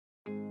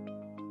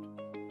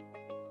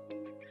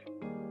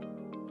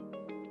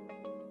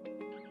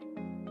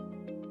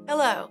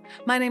Hello,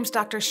 my name is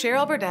Dr.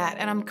 Cheryl Burdett,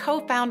 and I'm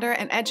co-founder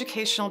and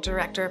educational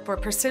director for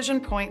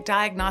Precision Point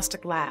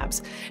Diagnostic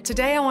Labs.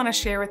 Today I want to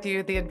share with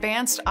you the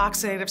Advanced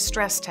Oxidative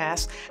Stress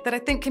test that I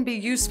think can be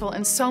useful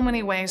in so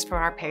many ways for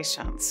our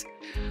patients.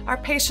 Our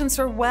patients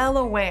are well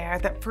aware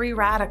that free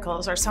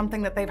radicals are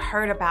something that they've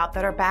heard about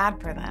that are bad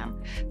for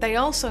them. They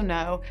also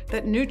know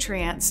that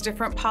nutrients,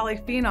 different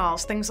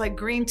polyphenols, things like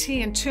green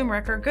tea and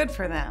turmeric are good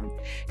for them.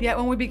 Yet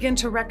when we begin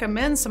to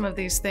recommend some of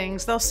these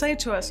things, they'll say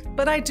to us,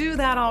 "But I do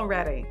that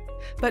already."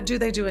 But do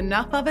they do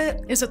enough of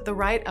it? Is it the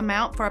right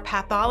amount for a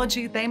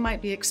pathology they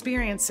might be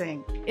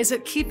experiencing? Is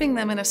it keeping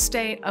them in a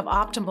state of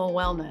optimal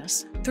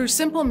wellness? Through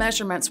simple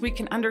measurements, we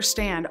can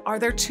understand, are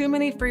there too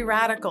many free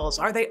radicals?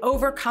 Are they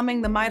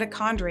overcoming the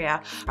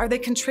mitochondria? Are they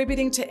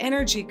contributing to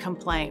energy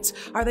complaints?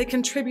 Are they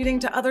contributing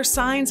to other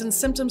signs and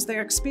symptoms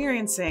they're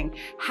experiencing?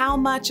 How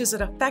much is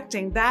it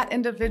affecting that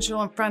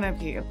individual in front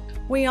of you?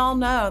 We all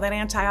know that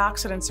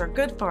antioxidants are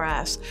good for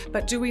us,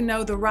 but do we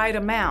know the right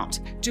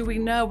amount? Do we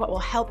know what will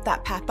help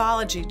that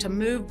pathology to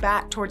move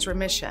back towards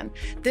remission?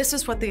 This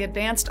is what the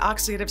Advanced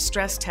Oxidative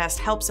Stress test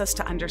helps us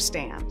to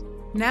understand.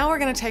 Now we're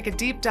going to take a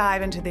deep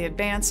dive into the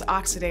Advanced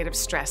Oxidative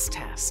Stress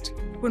test.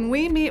 When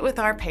we meet with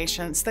our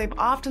patients, they've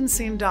often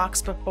seen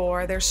docs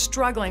before. They're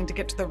struggling to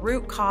get to the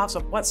root cause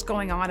of what's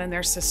going on in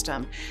their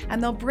system.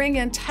 And they'll bring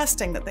in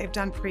testing that they've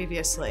done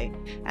previously.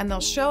 And they'll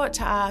show it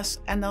to us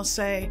and they'll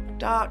say,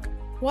 "Doc,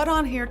 what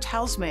on here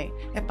tells me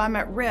if I'm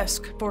at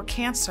risk for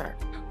cancer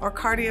or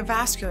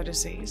cardiovascular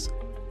disease?"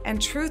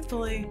 And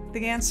truthfully,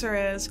 the answer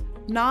is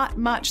not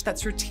much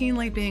that's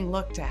routinely being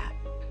looked at.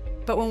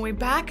 But when we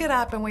back it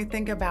up and we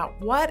think about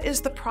what is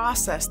the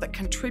process that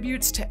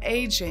contributes to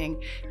aging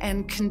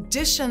and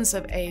conditions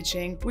of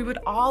aging, we would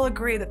all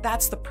agree that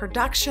that's the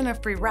production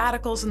of free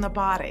radicals in the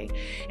body.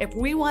 If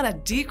we want to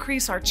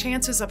decrease our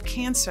chances of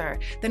cancer,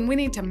 then we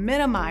need to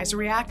minimize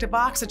reactive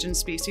oxygen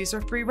species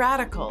or free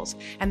radicals.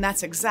 And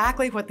that's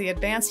exactly what the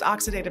Advanced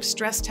Oxidative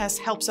Stress test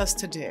helps us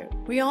to do.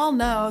 We all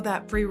know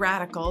that free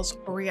radicals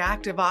or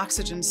reactive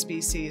oxygen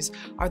species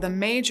are the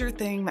major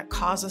thing that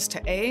cause us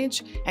to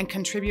age and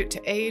contribute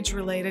to age-related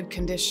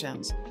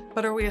conditions.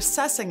 But are we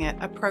assessing it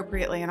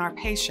appropriately in our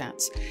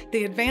patients?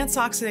 The Advanced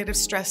Oxidative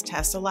Stress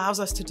test allows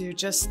us to do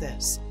just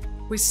this.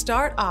 We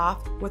start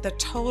off with a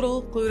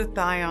total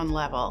glutathione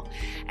level,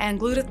 and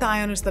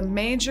glutathione is the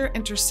major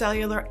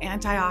intracellular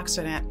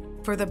antioxidant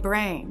for the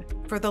brain,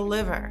 for the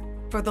liver,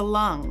 for the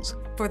lungs,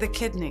 for the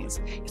kidneys.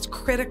 It's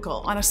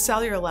critical on a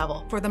cellular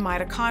level for the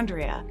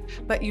mitochondria.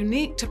 But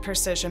unique to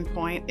Precision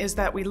Point is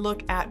that we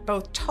look at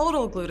both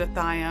total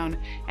glutathione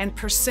and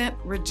percent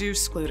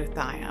reduced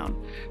glutathione.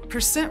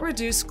 Percent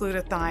reduced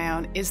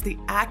glutathione is the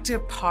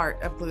active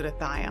part of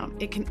glutathione.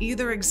 It can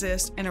either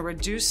exist in a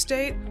reduced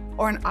state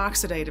or an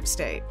oxidative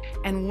state.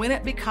 And when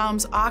it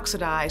becomes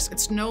oxidized,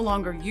 it's no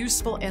longer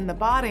useful in the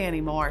body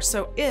anymore.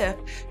 So if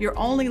you're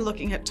only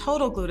looking at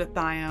total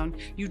glutathione,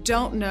 you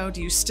don't know,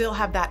 do you still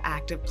have that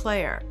active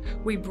player?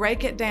 We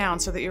break it down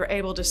so that you're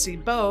able to see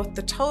both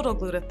the total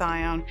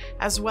glutathione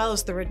as well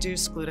as the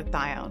reduced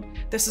glutathione.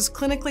 This is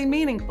clinically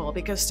meaningful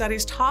because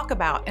studies talk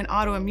about in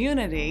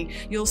autoimmunity,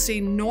 you'll see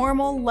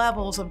normal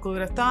levels of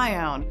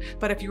glutathione.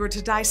 But if you were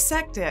to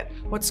dissect it,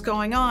 what's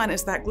going on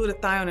is that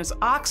glutathione is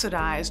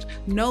oxidized,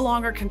 no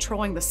longer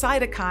controlling the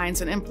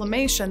cytokines and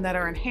inflammation that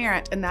are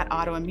inherent in that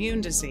autoimmune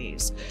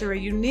disease. Through a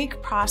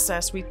unique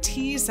process, we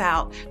tease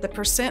out the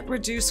percent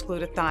reduced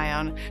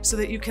glutathione so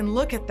that you can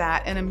look at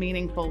that in a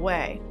meaningful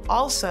way.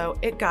 Also,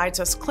 it guides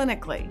us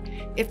clinically.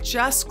 If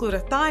just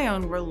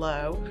glutathione were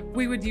low,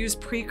 we would use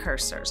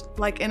precursors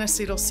like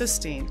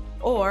N-acetylcysteine,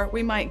 or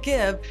we might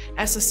give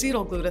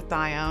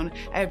S-acetylglutathione,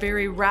 a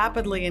very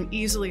rapidly and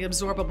easily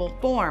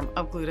absorbable form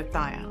of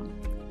glutathione.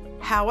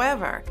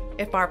 However,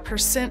 if our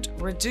percent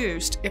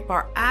reduced, if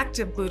our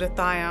active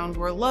glutathione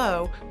were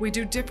low, we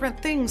do different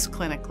things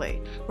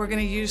clinically. We're going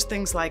to use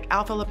things like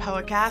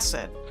alpha-lipoic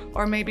acid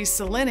or maybe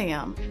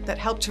selenium that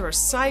help to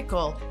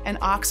recycle and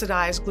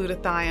oxidize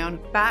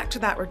glutathione back to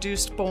that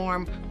reduced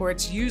form where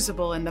it's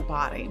usable in the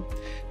body.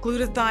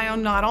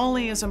 Glutathione not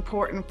only is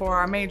important for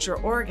our major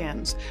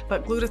organs,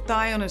 but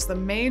glutathione is the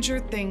major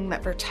thing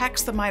that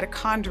protects the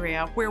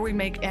mitochondria where we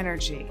make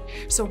energy.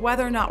 So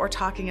whether or not we're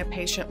talking a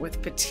patient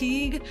with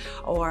fatigue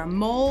or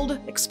mold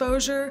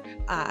exposure,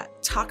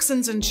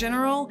 toxins in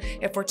general,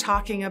 if we're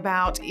talking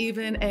about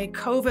even a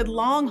COVID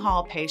long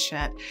haul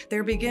patient,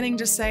 they're beginning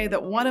to say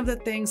that one of the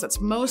things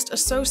that's most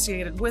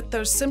associated with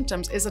those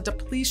symptoms is a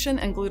depletion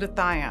in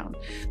glutathione.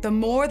 The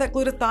more that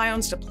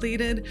glutathione's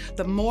depleted,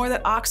 the more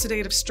that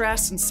oxidative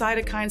stress and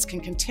cytokines can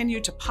continue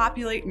to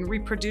populate and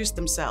reproduce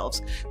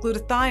themselves.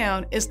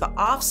 Glutathione is the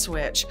off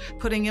switch,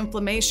 putting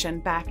inflammation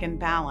back in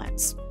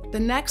balance. The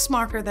next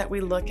marker that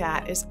we look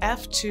at is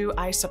F2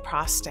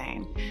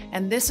 isoprostane,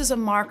 and this is a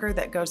marker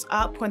that goes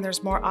up when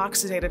there's more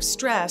oxidative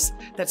stress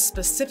that's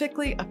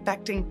specifically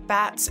affecting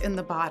fats in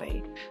the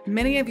body.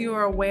 Many of you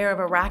are aware of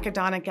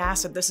arachidonic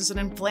acid. This is an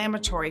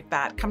inflammatory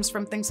fat, comes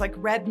from things like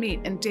red meat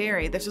and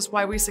dairy. This is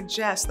why we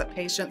suggest that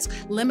patients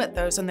limit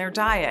those in their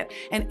diet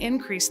and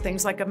increase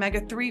things like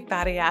omega-3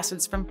 fatty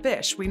acids from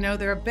fish. We know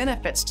there are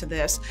benefits to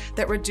this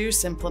that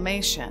reduce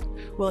inflammation.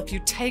 Well, if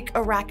you take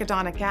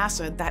arachidonic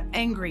acid, that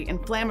angry,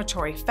 inflammatory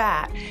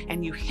fat,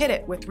 and you hit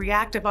it with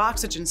reactive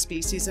oxygen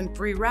species and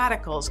free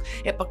radicals,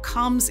 it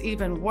becomes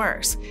even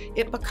worse.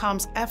 It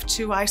becomes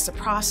F2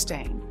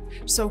 isoprostane.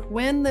 So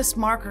when this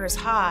marker is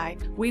high,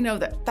 we know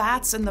that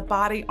fats in the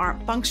body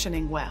aren't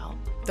functioning well.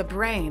 The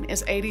brain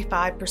is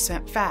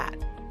 85% fat.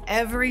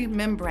 Every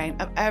membrane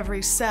of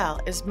every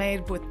cell is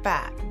made with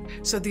fat.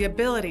 So the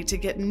ability to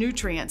get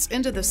nutrients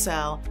into the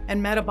cell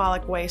and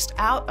metabolic waste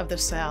out of the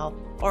cell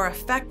are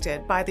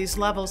affected by these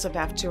levels of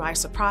F2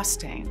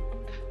 isoprostane.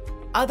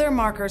 Other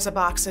markers of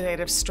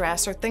oxidative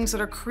stress are things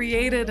that are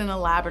created in a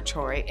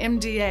laboratory,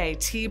 MDA,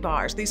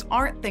 T-bars. These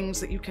aren't things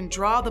that you can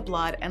draw the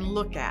blood and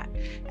look at.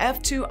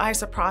 F2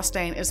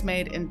 isoprostane is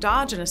made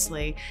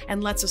endogenously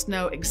and lets us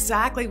know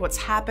exactly what's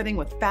happening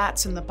with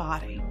fats in the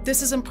body.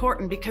 This is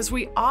important because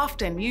we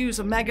often use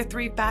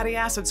omega-3 fatty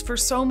acids for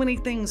so many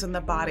things in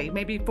the body,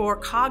 maybe for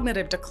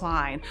cognitive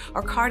decline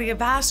or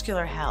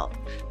cardiovascular health.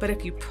 But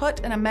if you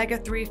put an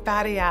omega-3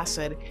 fatty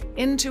acid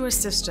into a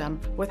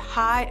system with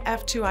high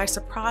F2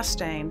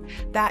 isoprostane,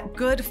 that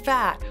good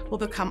fat will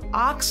become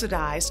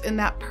oxidized in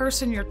that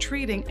person you're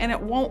treating, and it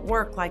won't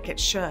work like it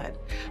should.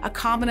 A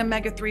common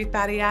omega-3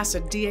 fatty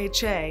acid,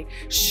 DHA,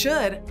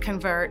 should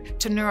convert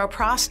to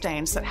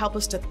neuroprostanes that help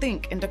us to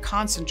think and to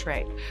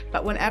concentrate.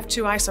 But when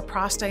F2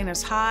 isoprostane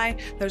is high,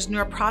 those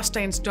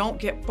neuroprostanes don't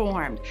get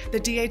formed. The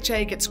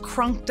DHA gets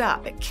crunked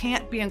up. It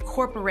can't be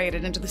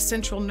incorporated into the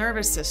central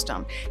nervous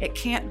system. It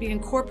can't be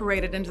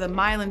incorporated into the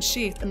myelin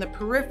sheath in the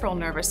peripheral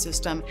nervous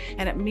system,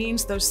 and it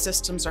means those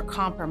systems are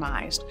compromised.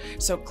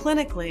 So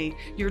clinically,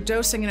 you're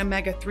dosing an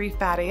omega-3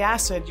 fatty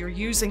acid, you're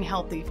using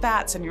healthy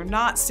fats, and you're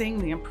not seeing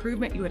the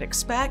improvement you would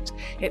expect.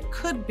 It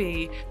could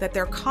be that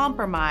they're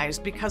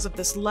compromised because of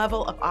this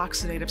level of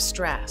oxidative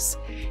stress.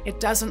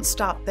 It doesn't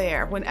stop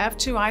there. When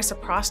F2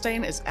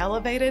 isoprostane is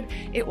elevated,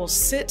 it will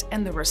sit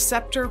in the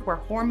receptor where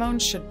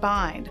hormones should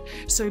bind.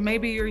 So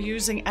maybe you're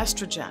using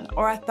estrogen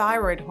or a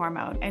thyroid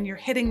hormone, and you're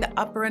hitting the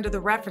upper end of the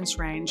reference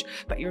range,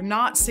 but you're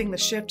not seeing the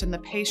shift in the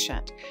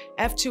patient.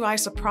 F2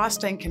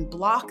 isoprostane can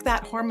block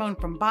that hormone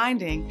from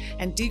binding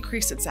and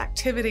decrease its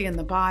activity in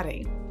the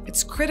body.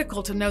 It's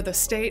critical to know the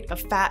state of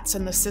fats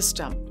in the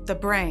system, the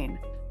brain,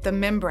 the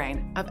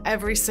membrane of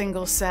every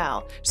single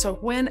cell. So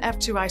when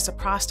F2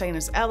 isoprostane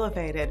is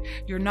elevated,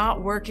 you're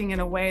not working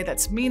in a way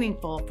that's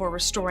meaningful for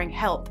restoring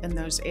health in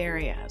those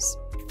areas.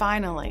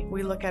 Finally,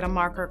 we look at a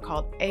marker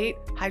called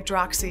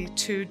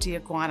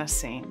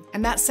 8-hydroxy-2-deoguanosine.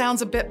 And that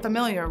sounds a bit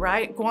familiar,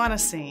 right?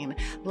 Guanosine,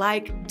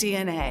 like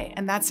DNA.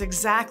 And that's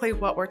exactly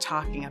what we're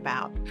talking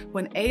about.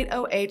 When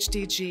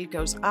 8-OHDG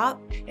goes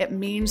up, it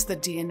means the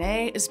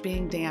DNA is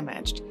being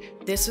damaged.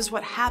 This is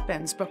what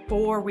happens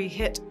before we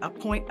hit a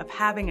point of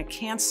having a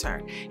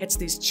cancer. It's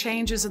these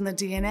changes in the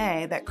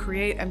DNA that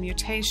create a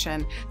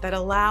mutation that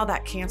allow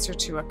that cancer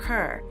to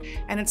occur.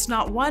 And it's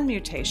not one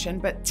mutation,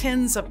 but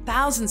tens of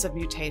thousands of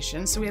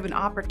mutations. So we have an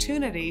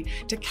opportunity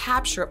to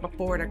capture it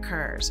before it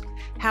occurs.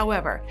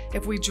 However,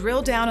 if we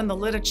drill down in the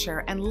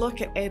literature and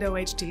look at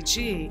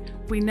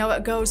 8-OHDG, we know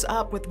it goes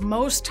up with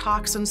most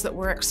toxins that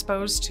we're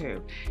exposed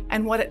to.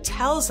 And what it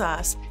tells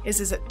us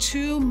is it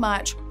too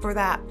much for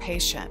that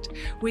patient?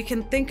 We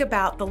can think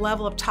about the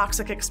level of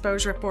toxic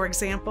exposure, for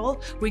example,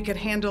 we could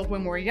handle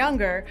when we're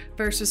younger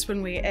versus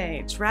when we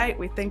age, right?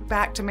 We think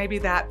back to maybe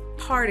that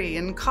party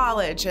in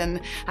college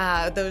and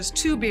those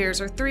 2 beers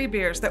or 3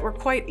 beers that were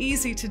quite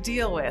easy to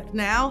deal with.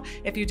 Now,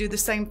 if you do the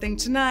same thing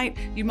tonight,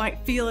 you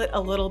might feel it a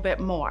little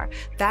bit more.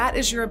 That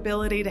is your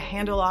ability to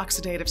handle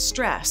oxidative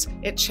stress.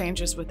 It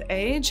changes with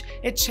age,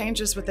 it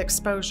changes with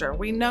exposure.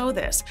 We know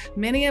this.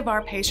 Many of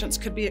our patients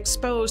could be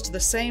exposed to the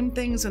same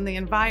things in the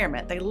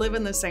environment. They live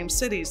in the same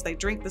cities, they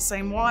drink the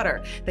same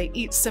water, they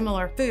eat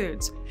similar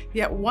foods.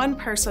 Yet one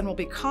person will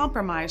be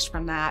compromised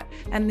from that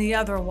and the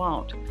other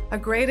won't. A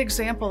great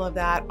example of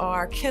that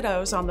are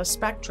kiddos on the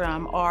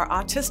spectrum or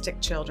autistic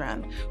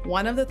children.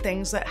 One of the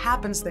things that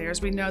happens there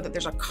is we know that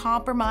there's a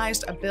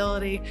compromised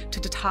ability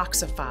to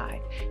detoxify.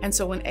 And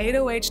so when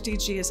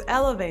 8-OHDG is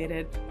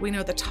elevated, we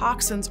know the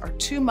toxins are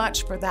too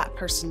much for that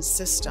person's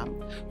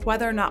system.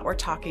 Whether or not we're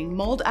talking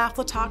mold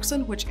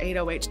aflatoxin, which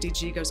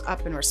 8-OHDG goes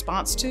up in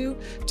response to,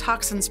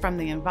 toxins from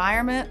the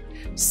environment,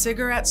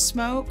 cigarette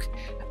smoke,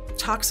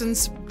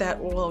 toxins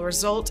that will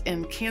result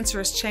in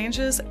cancerous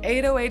changes,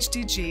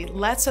 8-OHDG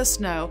lets us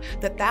know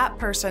that that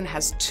person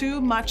has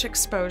too much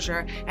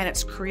exposure and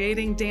it's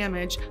creating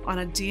damage on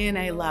a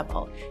DNA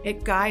level.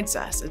 It guides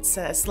us. It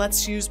says,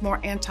 let's use more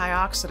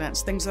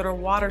antioxidants. Things that are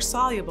water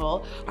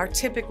soluble are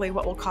typically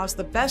what will cause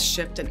the best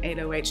shift in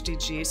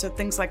 8-OHDG. So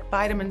things like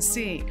vitamin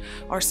C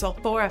or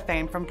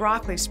sulforaphane from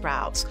broccoli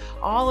sprouts.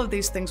 All of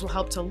these things will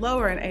help to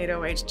lower an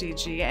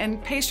 8-OHDG,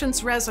 and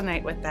patients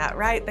resonate with that,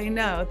 right? They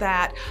know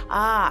that,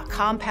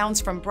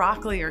 compounds from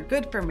broccoli are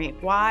good for me.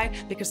 Why?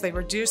 Because they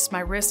reduce my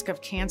risk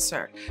of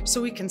cancer.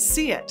 So we can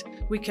see it,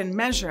 we can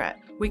measure it,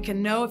 we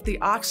can know if the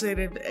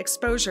oxidative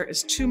exposure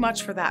is too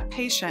much for that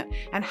patient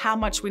and how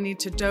much we need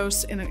to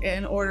dose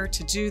in order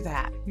to do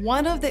that.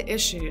 One of the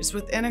issues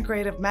with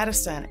integrative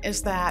medicine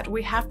is that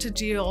we have to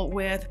deal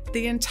with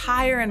the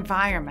entire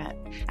environment.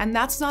 And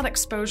that's not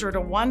exposure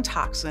to one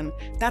toxin,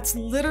 that's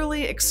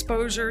literally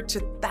exposure to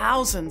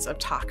thousands of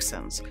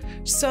toxins.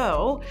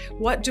 So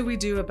what do we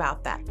do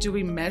about that? Do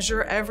we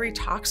measure every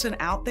toxin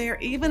out there?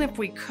 Even if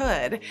we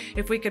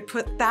could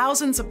put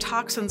thousands of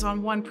toxins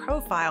on one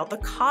profile, the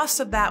cost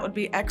of that would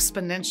be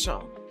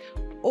exponential.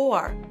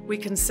 Or we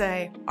can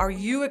say, are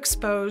you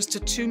exposed to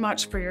too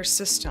much for your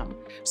system?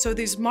 So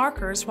these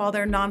markers, while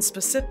they're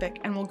nonspecific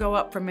and will go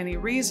up for many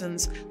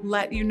reasons,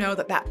 let you know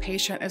that that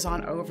patient is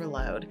on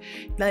overload.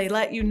 They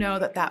let you know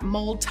that that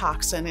mold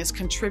toxin is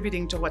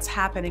contributing to what's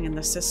happening in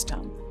the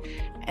system.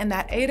 And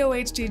that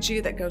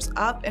 8-OHDG that goes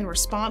up in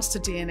response to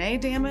DNA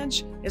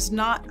damage is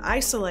not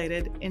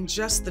isolated in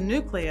just the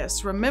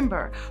nucleus.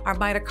 Remember, our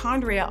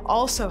mitochondria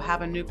also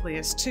have a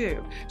nucleus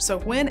too. So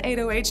when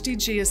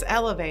 8-OHDG is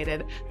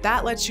elevated,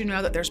 that lets you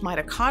know that there's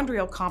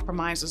mitochondrial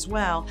compromise as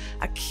well,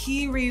 a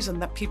key reason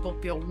that people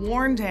feel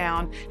worn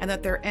down and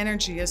that their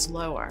energy is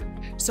lower.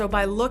 So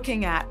by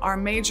looking at our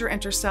major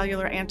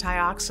intracellular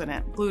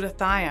antioxidant,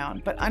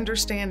 glutathione, but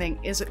understanding,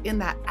 is it in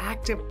that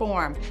active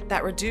form,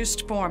 that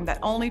reduced form that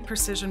only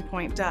Precision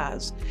Point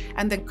does,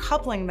 and then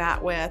coupling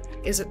that with,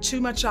 is it too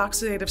much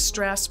oxidative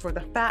stress for the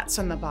fats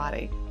in the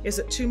body? Is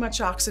it too much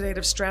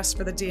oxidative stress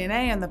for the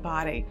DNA in the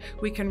body?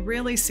 We can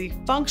really see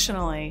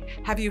functionally,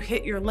 have you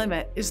hit your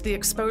limit? Is the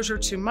exposure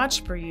too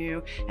much for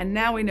you? And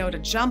now we know to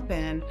jump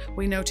in,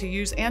 we know to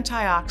use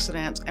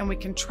antioxidants, and we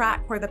can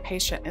track where the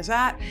patient is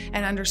at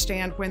and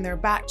understand when they're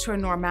back to a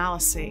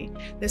normalcy.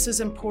 This is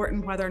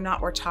important whether or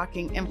not we're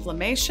talking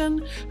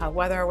inflammation,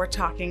 whether we're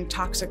talking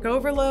toxic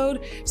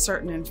overload,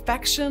 certain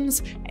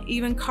infections,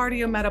 even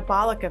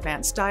cardiometabolic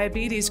events.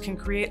 Diabetes can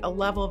create a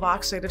level of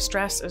oxidative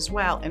stress as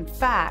well. In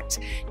fact,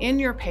 in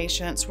your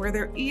patients where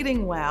they're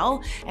eating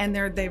well and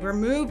they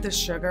remove the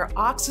sugar,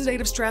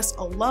 oxidative stress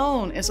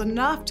alone is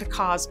enough to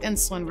cause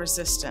insulin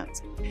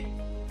resistance.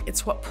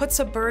 It's what puts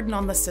a burden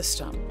on the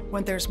system.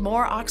 When there's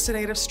more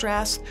oxidative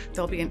stress,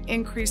 there'll be an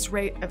increased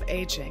rate of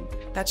aging.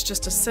 That's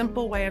just a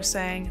simple way of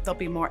saying there'll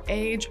be more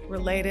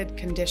age-related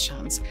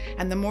conditions.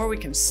 And the more we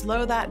can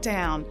slow that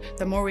down,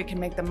 the more we can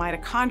make the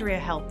mitochondria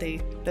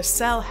healthy, the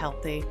cell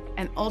healthy,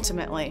 and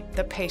ultimately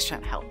the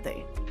patient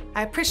healthy.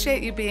 I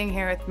appreciate you being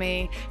here with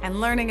me and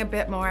learning a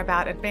bit more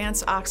about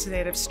advanced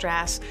oxidative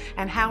stress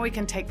and how we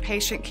can take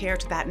patient care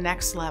to that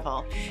next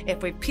level.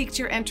 If we've piqued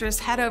your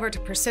interest, head over to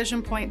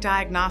Precision Point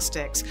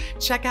Diagnostics.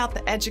 Check out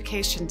the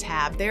Education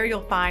tab. There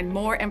you'll find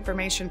more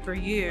information for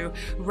you,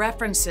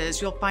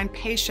 references, you'll find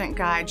patient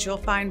guides, you'll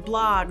find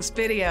blogs,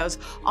 videos,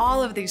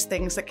 all of these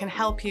things that can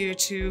help you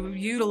to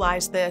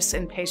utilize this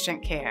in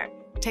patient care.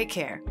 Take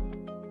care.